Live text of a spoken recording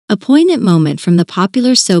A poignant moment from the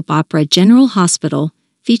popular soap opera General Hospital,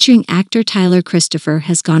 featuring actor Tyler Christopher,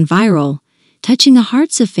 has gone viral, touching the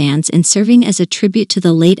hearts of fans and serving as a tribute to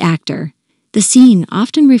the late actor. The scene,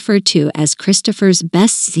 often referred to as Christopher's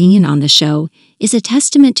best scene on the show, is a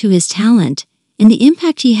testament to his talent and the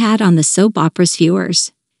impact he had on the soap opera's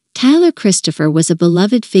viewers. Tyler Christopher was a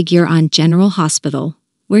beloved figure on General Hospital,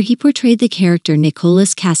 where he portrayed the character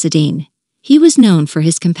Nicholas Cassadine. He was known for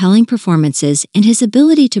his compelling performances and his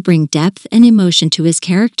ability to bring depth and emotion to his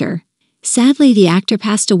character. Sadly, the actor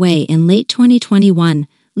passed away in late 2021,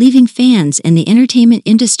 leaving fans and the entertainment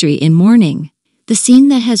industry in mourning. The scene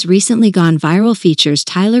that has recently gone viral features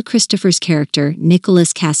Tyler Christopher's character,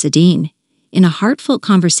 Nicholas Cassadine, in a heartfelt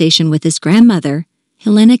conversation with his grandmother,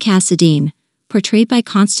 Helena Cassadine, portrayed by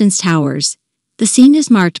Constance Towers. The scene is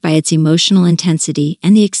marked by its emotional intensity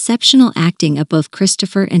and the exceptional acting of both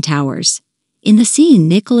Christopher and Towers. In the scene,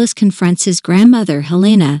 Nicholas confronts his grandmother,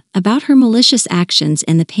 Helena, about her malicious actions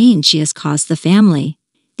and the pain she has caused the family.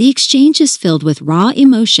 The exchange is filled with raw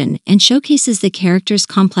emotion and showcases the characters'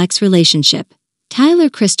 complex relationship. Tyler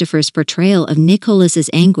Christopher's portrayal of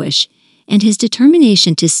Nicholas's anguish and his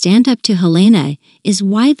determination to stand up to Helena is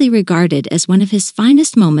widely regarded as one of his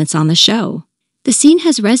finest moments on the show. The scene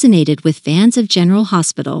has resonated with fans of General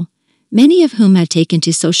Hospital, many of whom have taken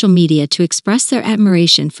to social media to express their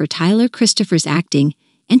admiration for Tyler Christopher's acting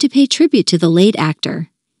and to pay tribute to the late actor.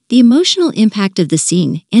 The emotional impact of the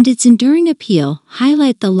scene and its enduring appeal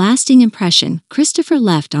highlight the lasting impression Christopher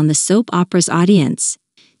left on the soap opera's audience.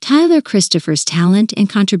 Tyler Christopher's talent and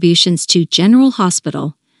contributions to General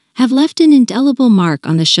Hospital have left an indelible mark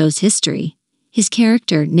on the show's history. His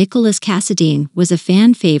character, Nicholas Cassadine, was a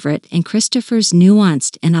fan favorite, and Christopher's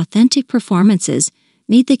nuanced and authentic performances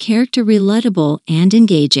made the character relatable and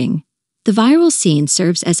engaging. The viral scene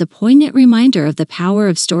serves as a poignant reminder of the power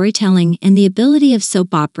of storytelling and the ability of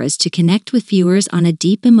soap operas to connect with viewers on a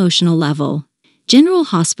deep emotional level. General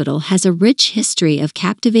Hospital has a rich history of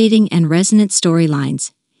captivating and resonant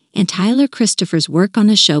storylines, and Tyler Christopher's work on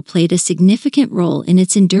the show played a significant role in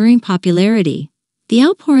its enduring popularity. The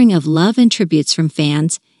outpouring of love and tributes from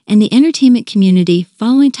fans and the entertainment community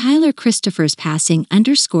following Tyler Christopher's passing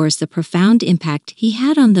underscores the profound impact he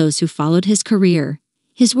had on those who followed his career.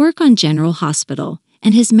 His work on General Hospital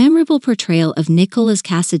and his memorable portrayal of Nicholas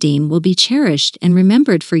Cassadine will be cherished and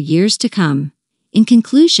remembered for years to come. In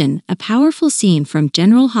conclusion, a powerful scene from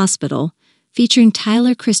General Hospital, featuring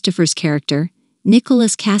Tyler Christopher's character,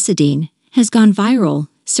 Nicholas Cassadine, has gone viral,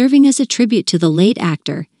 serving as a tribute to the late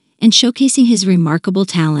actor and showcasing his remarkable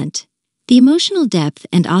talent. The emotional depth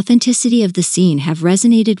and authenticity of the scene have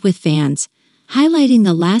resonated with fans, highlighting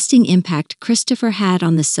the lasting impact Christopher had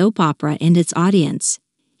on the soap opera and its audience.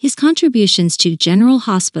 His contributions to General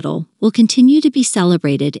Hospital will continue to be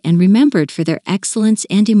celebrated and remembered for their excellence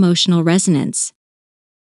and emotional resonance.